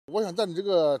我想在你这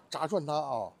个炸串摊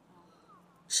啊，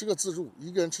吃个自助，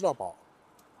一个人吃到饱。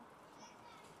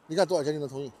你看多少钱你能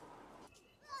同意？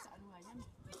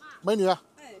美女，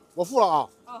我付了啊。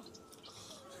啊，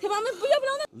他妈们不要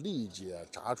的。丽姐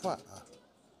炸串啊！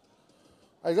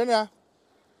哎，人呢？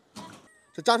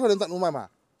这炸串能咋能卖吗？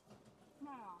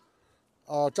卖啊。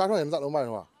啊，炸串也能咋能卖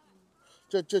是吧？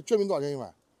这卷饼多少钱一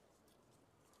买？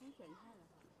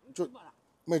就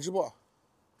没直播。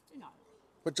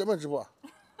我真没直播。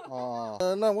啊，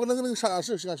那我跟那个商量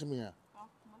试试看行不行？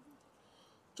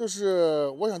就是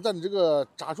我想在你这个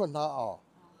炸串摊啊，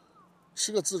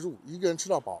吃个自助，一个人吃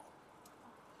到饱。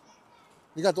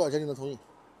你看多少钱你能同意？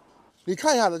你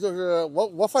看一下子，就是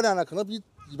我饭量呢，可能比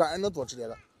一般人能多吃点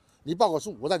的。你报个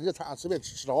数，我在你这摊上随便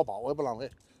吃到我饱，我也不浪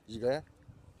费。一个人，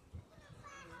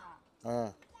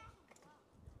嗯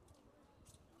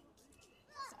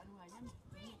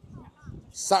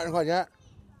，30块钱，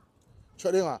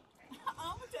确定啊？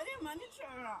啊，不确定吗？你吃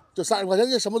啊？就30块钱，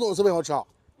你什么东西随便我吃啊？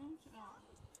吃啊。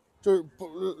就是不，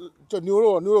这牛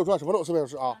肉串什么都随便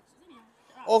吃啊。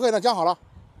OK， 那讲好了，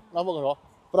那握个手，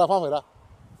不带反悔的。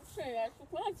是呀，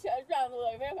可能切这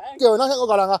多一百块。给我2千，我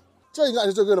搞2个，这应该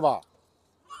是最贵的吧？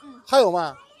嗯。还有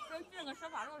吗？这个手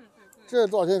扒肉是最贵的。这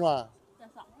多少钱一串？这3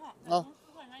块。啊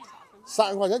10块钱一把。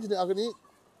30块钱今天要给你。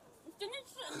给你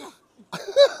吃呢。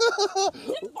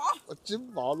金宝。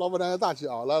金宝，老板娘也大气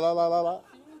啊！来，来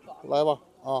吧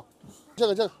啊！这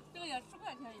个。这个也10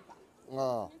块钱一把。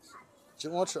啊，请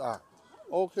我吃啊。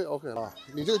OK 啊，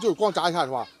你这个就是光炸一下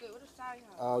是吧？对，我这炸一下。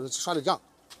啊，刷点酱。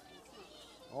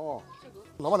哦，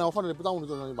老板娘，我放这里不耽误你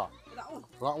做生意吧？不耽误。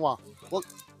不耽误啊！我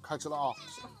开吃了啊。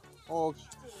哦，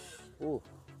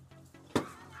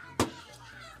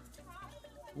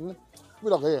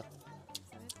味道可以。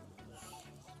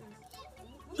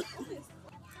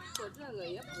做这个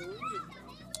也不容易。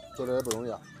做这也不容易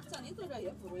啊。像你做这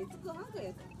也不容易，各行各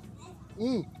业做。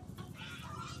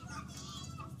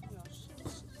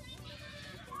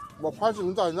我拍视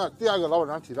频到现在，第2个老板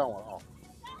娘体谅我了啊。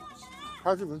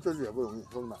拍视频确实也不容易，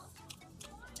兄弟们。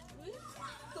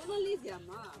都能理解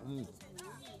嘛。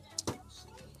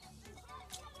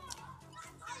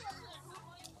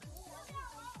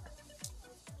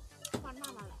放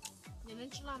辣了，你能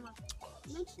吃辣吗？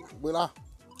能吃。微辣。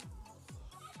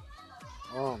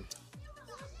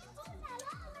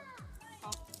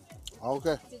好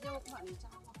 ，OK。姐姐，我帮你炸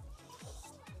吧。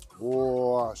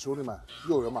哇，兄弟们，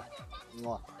诱人嘛！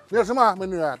你要什么，美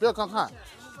女？不要光看。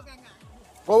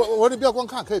我说你不要光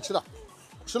看，可以吃的，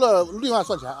吃了另外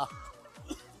算钱啊。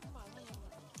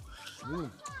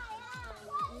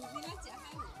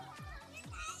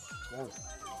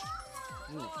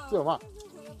这有吗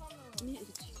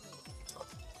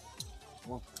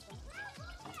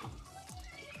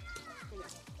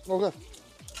？OK，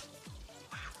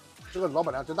 这个老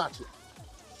板娘真大气，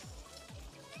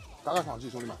嘎嘎爽气，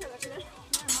兄弟们。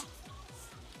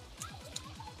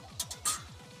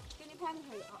给你盘子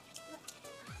还有啊。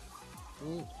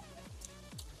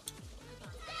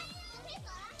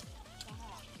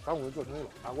耽误人做生意了，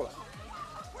拿过来。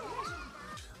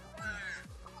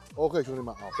OK， 兄弟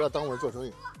们啊，不要耽误人做生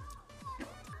意。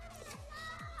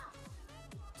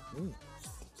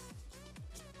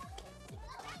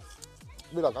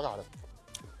味道嘎嘎的。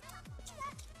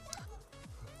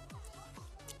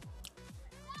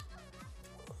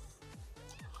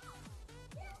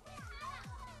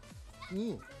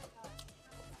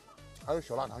还有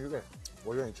小辣糖鱼味，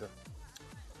我愿意吃。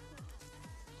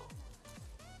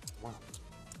哇，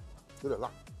有点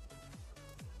辣。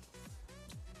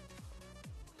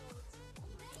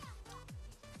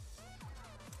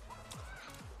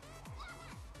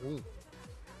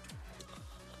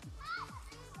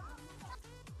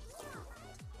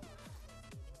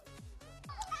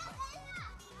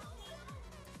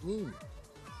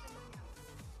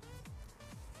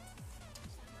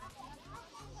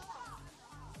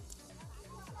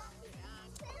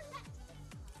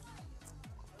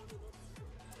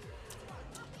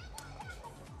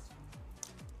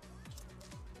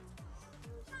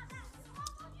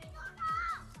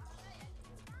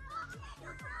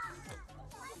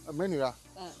美女啊，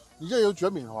你这有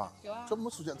卷饼是吧？有啊。这我们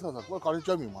苏县特色，给我搞点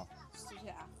卷饼嘛。苏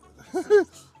县啊。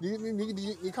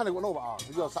你看这个弄吧啊，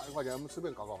这就要30块钱，我们随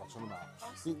便搞，兄弟们啊。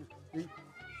你，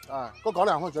哎，给我搞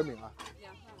2份卷饼啊。2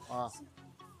份。啊。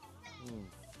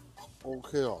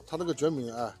OK 哦，他这个卷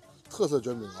饼哎，特色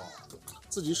卷饼哦，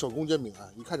自己手工煎饼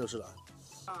哎，一看就是了。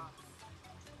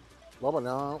老板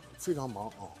娘非常忙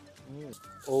啊。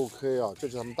OK 啊，这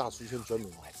是他们大苏县卷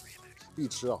饼啊，必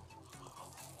吃啊。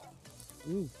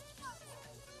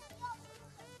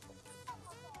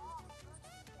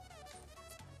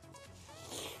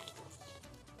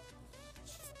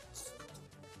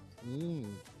里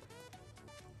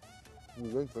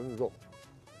面全是肉。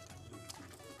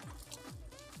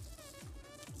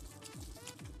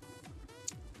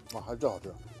哇，还真好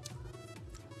吃！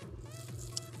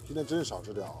今天真是少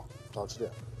吃点啊，少吃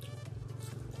点。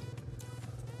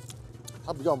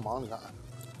他比较忙，你看。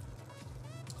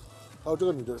还有这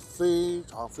个女的非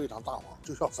常非常大方，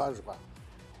就要30块。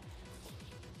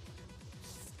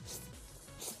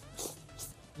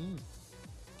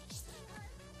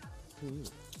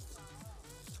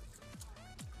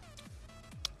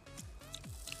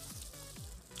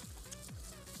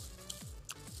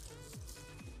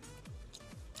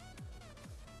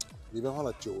里面放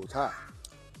了韭菜、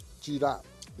鸡蛋、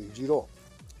里脊肉、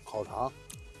烤肠。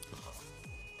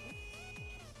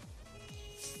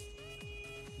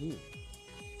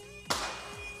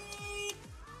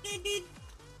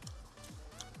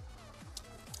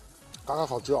嘎嘎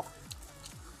好吃哦。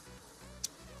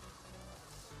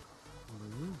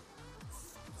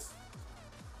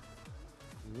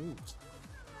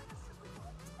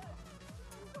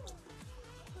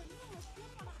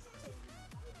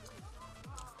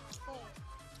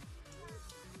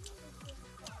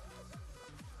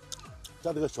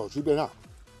在这个小区边上，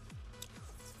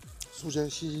宿迁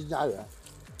西新家园。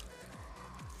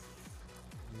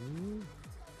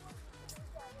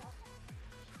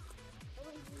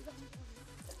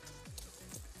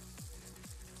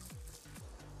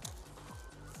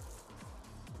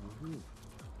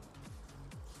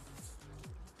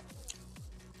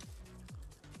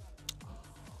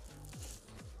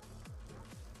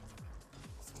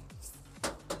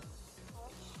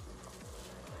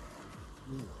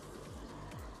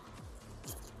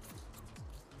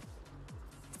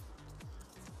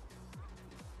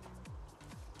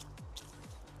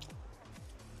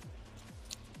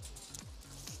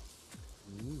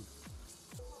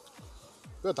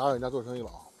不要打扰人家做生意了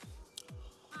啊！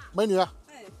美女，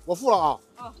我付了啊！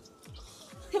啊，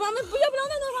黑帮们不要那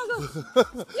个，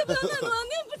要不要那个？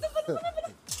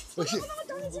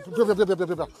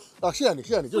不不啊！谢谢你，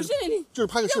就是就是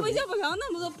拍个视频。要不要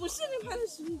那么多？不是你拍的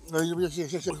视频。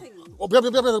谢谢，我不要，那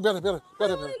我的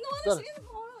视频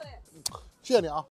跑了哎。谢谢你啊！